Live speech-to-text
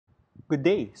Good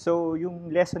day! So,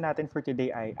 yung lesson natin for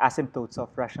today ay Asymptotes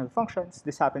of Rational Functions.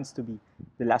 This happens to be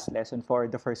the last lesson for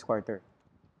the first quarter.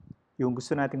 Yung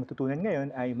gusto natin matutunan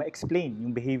ngayon ay ma-explain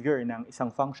yung behavior ng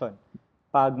isang function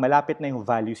pag malapit na yung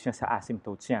values niya sa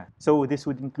asymptotes niya. So, this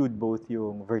would include both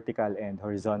yung vertical and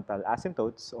horizontal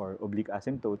asymptotes or oblique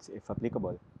asymptotes if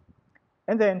applicable.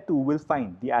 And then, two, we'll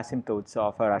find the asymptotes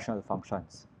of rational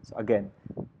functions. So, again,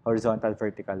 horizontal,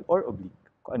 vertical, or oblique,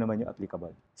 kung ano man yung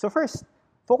applicable. So, first,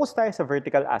 focus tayo sa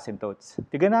vertical asymptotes.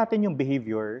 Tignan natin yung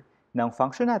behavior ng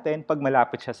function natin pag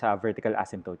malapit siya sa vertical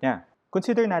asymptote niya.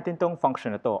 Consider natin tong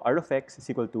function na to. R of x is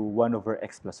equal to 1 over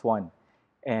x plus 1.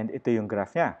 And ito yung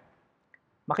graph niya.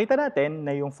 Makita natin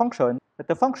na yung function, that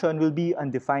the function will be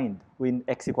undefined when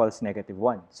x equals negative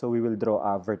 1. So we will draw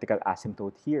a vertical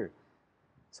asymptote here.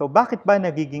 So bakit ba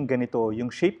nagiging ganito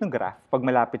yung shape ng graph pag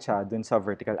malapit siya dun sa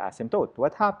vertical asymptote?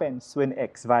 What happens when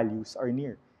x values are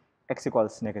near x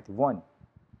equals negative 1?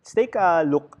 Let's take a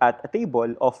look at a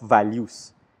table of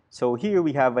values. So here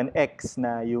we have an x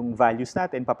na yung values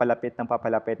natin papalapit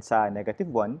sa negative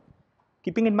 1.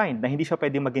 Keeping in mind na hindi siya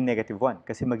pwedeng maging negative 1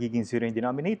 kasi magiging 0 yung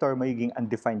denominator, magiging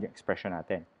undefined yung expression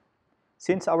natin.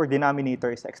 Since our denominator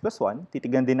is x plus 1,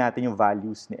 titignan din natin yung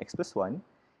values ni x plus 1.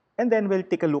 And then we'll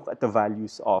take a look at the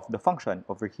values of the function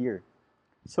over here.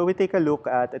 So we take a look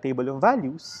at a table of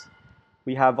values.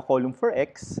 We have a column for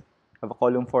x, have a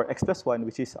column for x plus 1,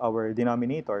 which is our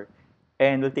denominator,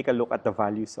 and we'll take a look at the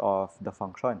values of the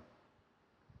function.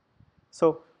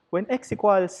 So, when x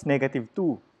equals negative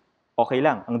 2, okay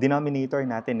lang. Ang denominator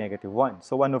natin negative 1.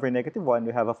 So, 1 over negative 1,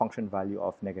 we have a function value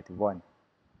of negative 1.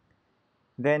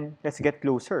 Then, let's get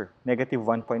closer. Negative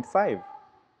 1.5.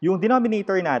 Yung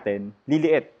denominator natin,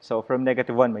 liliit. So, from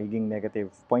negative 1, magiging negative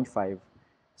 0.5.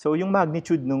 So, yung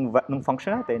magnitude ng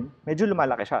function natin, medyo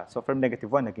lumalaki siya. So, from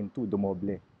negative 1, naging 2,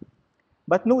 dumoble.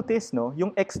 But notice, no,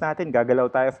 yung x natin,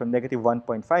 gagalaw tayo from negative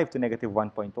 1.5 to negative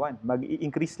 1.1.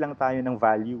 Mag-i-increase lang tayo ng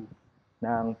value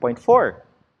ng 0.4.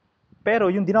 Pero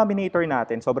yung denominator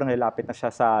natin, sobrang lalapit na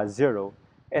siya sa 0.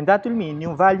 And that will mean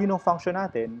yung value ng function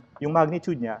natin, yung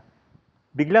magnitude niya,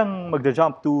 biglang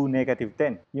magja-jump to negative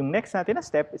 10. Yung next natin na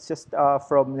step is just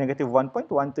from negative 1.1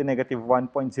 to negative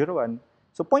 1.01.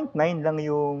 So 0.9 lang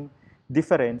yung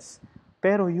difference.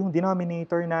 Pero yung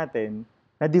denominator natin,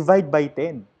 na-divide by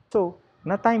 10. So,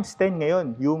 na times 10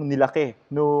 ngayon yung nilaki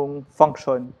nung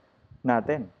function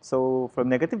natin. So, from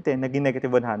negative 10, naging negative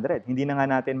 100. Hindi na nga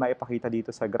natin maipakita dito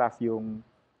sa graph yung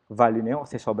value na yun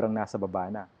kasi sobrang nasa baba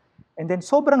na. And then,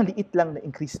 sobrang liit lang na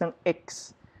increase ng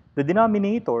x. The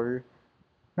denominator,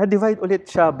 na-divide ulit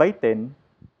siya by 10,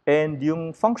 and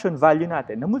yung function value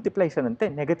natin, na-multiply siya ng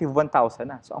 10, negative 1,000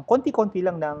 na. So, ang konti-konti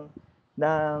lang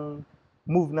ng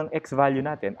move ng x value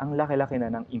natin, ang laki-laki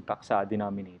na ng impact sa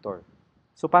denominator.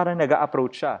 So parang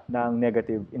nag-a-approach siya ng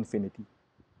negative infinity.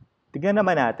 Tignan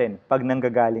naman natin, pag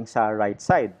nanggagaling sa right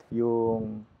side,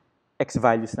 yung x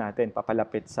values natin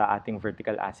papalapit sa ating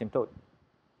vertical asymptote.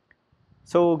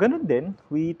 So ganun din,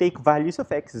 we take values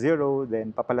of x, 0,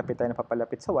 then papalapit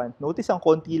sa 1. Notice ang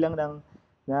konti lang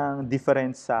ng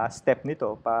difference sa step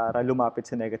nito para lumapit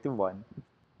sa negative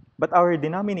 1. But our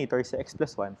denominator is x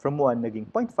plus 1. From 1, naging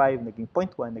 0.5, naging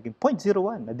 0.1, naging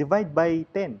 0.01. Na-divide by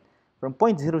 10. From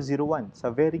 0.001 sa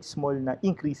very small na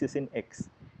increases in x.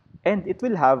 And it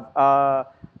will have a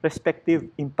respective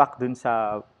impact dun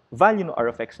sa value ng r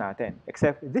of x natin.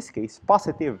 Except in this case,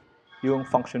 positive yung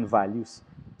function values.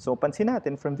 So pansin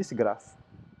natin from this graph,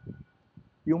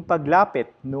 yung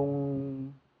paglapit nung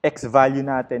x value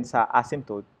natin sa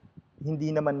asymptote,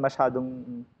 hindi naman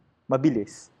masyadong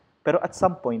mabilis. Pero at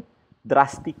some point,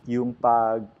 drastic yung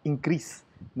pag-increase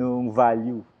nung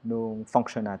value nung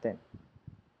function natin.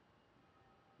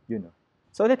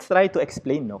 So let's try to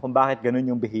explain kung bakit ganun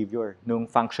yung behavior ng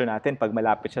function natin pag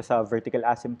malapit siya sa vertical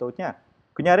asymptote niya.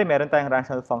 Kunyari, meron tayong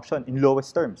rational function in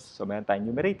lowest terms. So meron tayong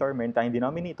numerator, meron tayong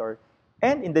denominator,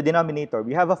 and in the denominator,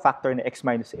 we have a factor na x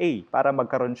minus a para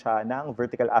magkaroon siya ng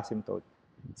vertical asymptote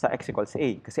sa x equals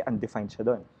a kasi undefined siya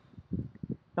doon.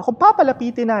 Na kung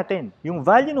papalapitin natin yung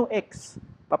value ng x,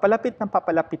 papalapit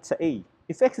sa a,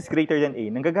 if x is greater than a,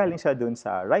 nanggagaling siya doon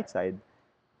sa right side,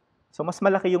 so, mas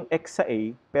malaki yung x sa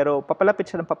a, pero papalapit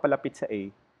siya ng papalapit sa a.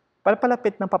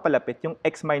 Papalapit yung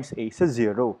x minus a sa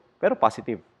 0, pero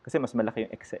positive, kasi mas malaki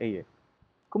yung x sa a.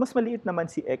 Kung mas maliit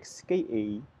naman si x kay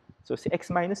a, so si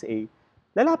x minus a,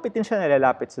 lalapit din siya na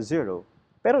lalapit sa 0,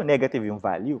 pero negative yung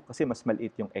value, kasi mas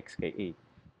maliit yung x kay a.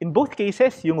 In both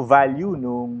cases, yung value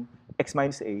nung x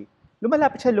minus a,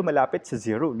 lumalapit sa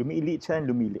 0, lumiliit siya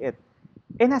ng lumiliit.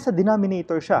 Nasa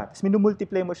denominator siya, tapos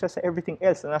minumultiply mo siya sa everything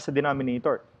else na nasa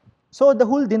denominator. So the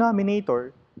whole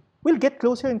denominator will get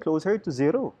closer and closer to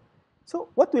 0.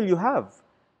 So what will you have?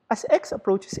 as x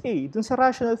approaches a, dun sa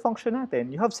rational function natin,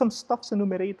 you have some stuff sa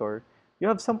numerator, you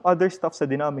have some other stuff sa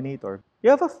denominator, you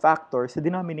have a factor sa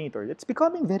denominator that's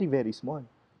becoming very, very small,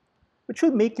 which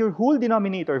should make your whole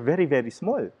denominator very, very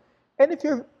small. And if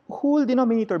your whole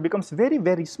denominator becomes very,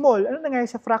 very small, ano nangyayari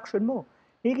sa fraction mo?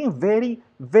 Making very,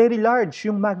 very large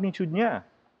yung magnitude niya.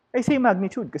 I say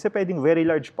magnitude kasi pwedeng very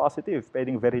large positive,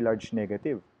 pwedeng very large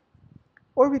negative.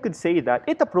 Or we could say that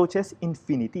it approaches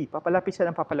infinity. Papalapit siya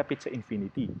ng papalapit sa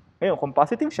infinity. Ngayon, kung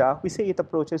positive siya, we say it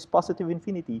approaches positive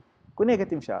infinity. Kung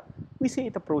negative siya, we say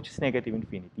it approaches negative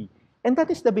infinity. And that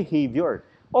is the behavior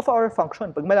of our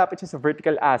function pag malapit siya sa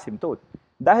vertical asymptote.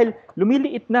 Dahil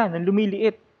lumiliit na ng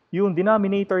lumiliit yung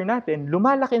denominator natin,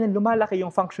 lumalaki ng lumalaki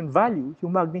yung function value,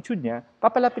 yung magnitude niya,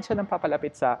 papalapit siya ng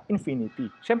papalapit sa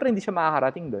infinity. Siyempre, hindi siya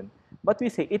makakarating doon. But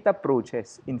we say it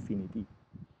approaches infinity.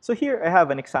 So here, I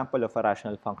have an example of a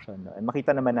rational function. No? And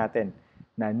makita naman natin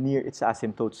na near its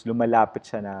asymptotes, lumalapit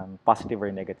siya ng positive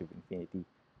or negative infinity.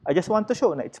 I just want to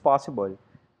show na it's possible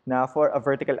na for a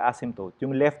vertical asymptote,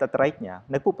 yung left at right niya,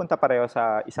 nagpupunta pareho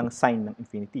sa isang sign ng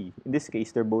infinity. In this case,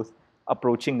 they're both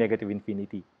approaching negative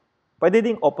infinity. Pwede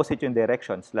ding opposite yung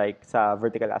directions, like sa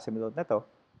vertical asymptote na to,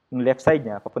 yung left side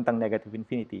niya, papuntang negative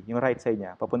infinity. Yung right side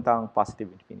niya, papuntang positive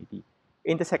infinity.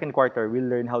 In the second quarter, we'll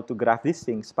learn how to graph these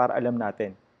things para alam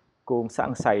natin kung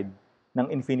saang side ng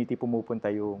infinity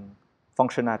pumupunta yung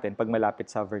function natin pag malapit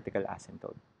sa vertical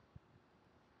asymptote.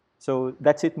 So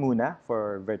that's it muna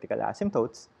for vertical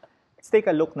asymptotes. Let's take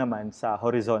a look naman sa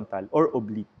horizontal or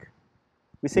oblique.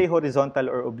 We say horizontal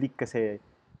or oblique kasi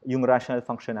yung rational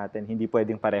function natin hindi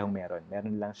pwedeng parehong meron.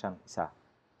 Meron lang siyang isa.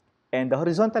 And the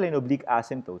horizontal and oblique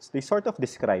asymptotes, they sort of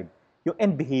describe yung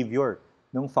end behavior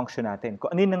ng function natin.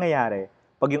 Kung ano yung nangyayari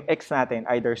pag yung x natin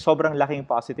either sobrang laking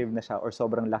positive na siya or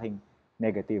sobrang laking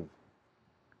negative.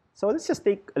 So let's just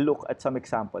take a look at some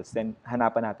examples, then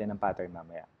hanapan natin ang pattern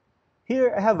mamaya.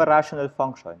 Here, I have a rational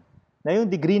function na yung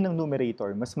degree ng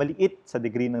numerator mas maliit sa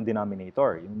degree ng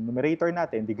denominator. Yung numerator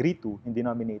natin, degree 2, yung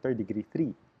denominator, degree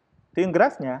 3. Ito yung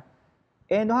graph niya,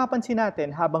 and napapansin natin,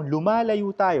 habang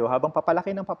lumalayo tayo, habang papalaki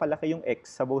ng papalaki yung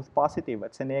x sa both positive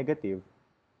at sa negative,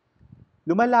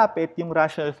 lumalapit yung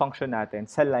rational function natin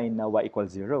sa line na y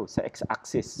equals 0, sa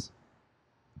x-axis.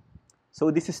 So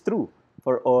this is true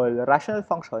for all rational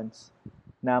functions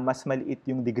na mas maliit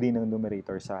yung degree ng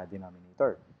numerator sa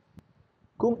denominator.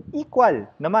 Kung equal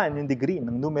naman yung degree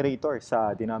ng numerator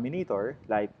sa denominator,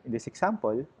 like in this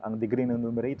example, ang degree ng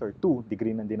numerator 2,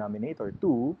 degree ng denominator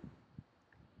 2,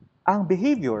 ang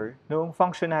behavior ng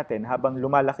function natin habang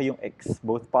lumalaki yung x,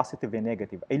 both positive and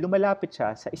negative, ay lumalapit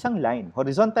siya sa isang line,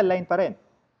 horizontal line pa rin,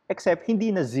 except hindi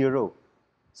na 0.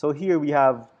 So here we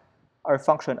have our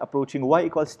function approaching y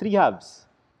equals 3 halves.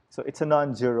 So it's a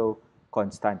non-zero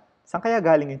constant. Saan kaya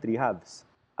galing yung 3 halves?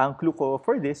 Ang clue ko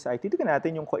for this ay titignan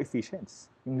natin yung coefficients,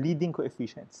 yung leading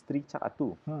coefficients, 3 tsaka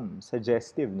 2.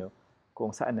 Suggestive, no? Kung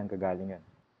saan ang gagaling yan.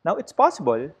 Now, it's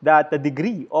possible that the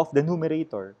degree of the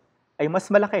numerator ay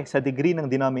mas malaki sa degree ng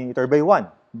denominator by 1.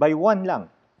 By 1 lang.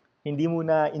 Hindi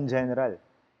muna in general.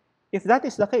 If that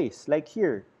is the case, like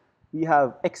here, we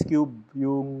have x cubed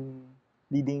yung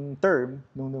leading term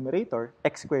ng numerator,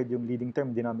 x squared yung leading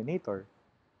term denominator.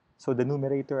 So the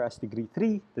numerator as degree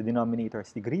 3, the denominator as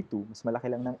degree 2, mas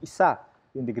malaki lang ng isa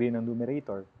yung degree ng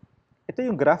numerator. Ito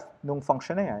yung graph ng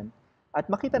function na yan. At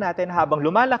makita natin habang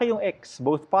lumalaki yung x,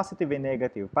 both positive and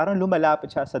negative, parang lumalapit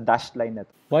siya sa dashed line na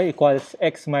to. Y equals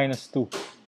x minus 2.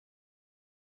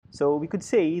 So we could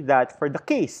say that for the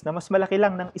case na mas malaki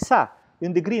lang ng isa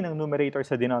yung degree ng numerator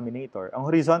sa denominator, ang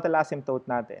horizontal asymptote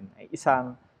natin ay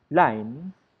isang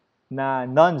line na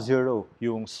non-zero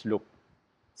yung slope.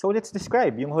 So let's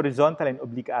describe yung horizontal and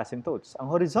oblique asymptotes.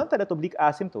 Ang horizontal at oblique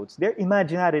asymptotes, they're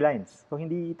imaginary lines. So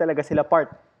hindi talaga sila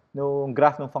part ng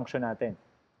graph ng function natin.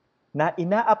 Na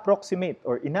ina-approximate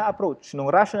or ina-approach ng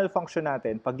rational function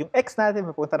natin pag yung x natin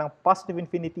mapunta ng positive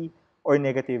infinity or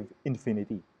negative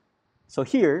infinity. So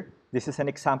here, this is an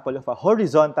example of a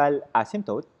horizontal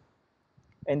asymptote.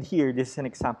 And here, this is an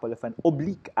example of an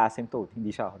oblique asymptote.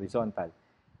 Hindi siya horizontal.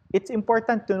 It's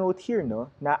important to note here,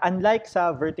 no, na unlike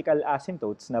sa vertical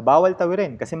asymptotes na bawal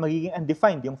tawirin kasi magiging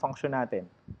undefined yung function natin,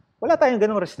 wala tayong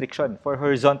ganung restriction for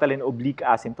horizontal and oblique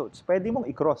asymptotes. Pwede mong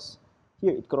i-cross.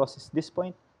 Here, it crosses this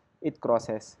point. It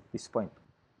crosses this point.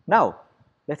 Now,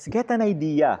 let's get an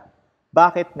idea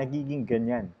bakit nagiging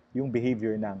ganyan yung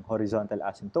behavior ng horizontal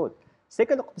asymptote. Let's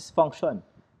take a look at this function.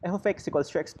 F of x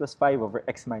equals 3x plus 5 over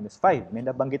x minus 5. May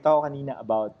nabanggit ako kanina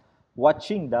about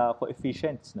watching the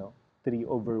coefficients, no? 3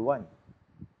 over 1.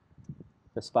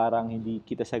 Tapos parang hindi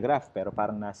kita sa graph, pero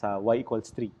parang nasa y equals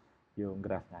 3 yung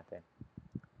graph natin.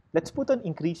 Let's put on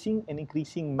increasing and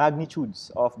increasing magnitudes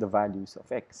of the values of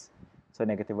x. So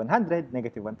negative 100,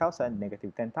 negative 1,000,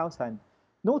 negative 10,000.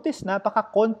 Notice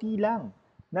napaka-konti lang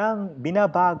ng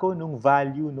binabago nung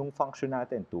value nung function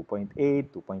natin.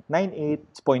 2.8,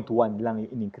 2.98, 0.1 lang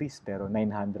yung in-increase pero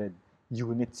 900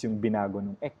 units yung binago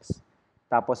nung x.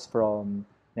 Tapos from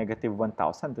negative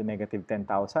 1,000 to negative 10,000,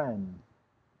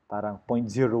 parang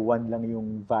 0.01 lang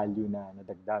yung value na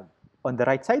nadagdag. On the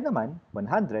right side naman,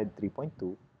 100,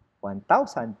 3.2,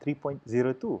 1,000,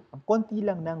 3.02. Ang konti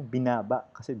lang ng binaba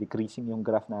kasi decreasing yung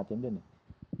graph natin dun.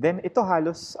 Then ito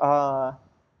halos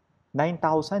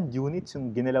 9,000 units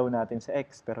yung ginalaw natin sa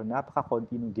x pero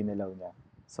napaka-konti nung ginalaw niya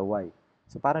sa y.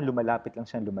 So parang lumalapit lang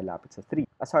siya, lumalapit sa 3.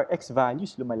 As our x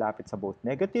values lumalapit sa both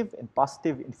negative and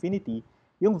positive infinity,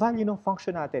 yung value ng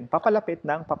function natin papalapit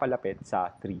ng papalapit sa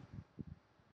 3.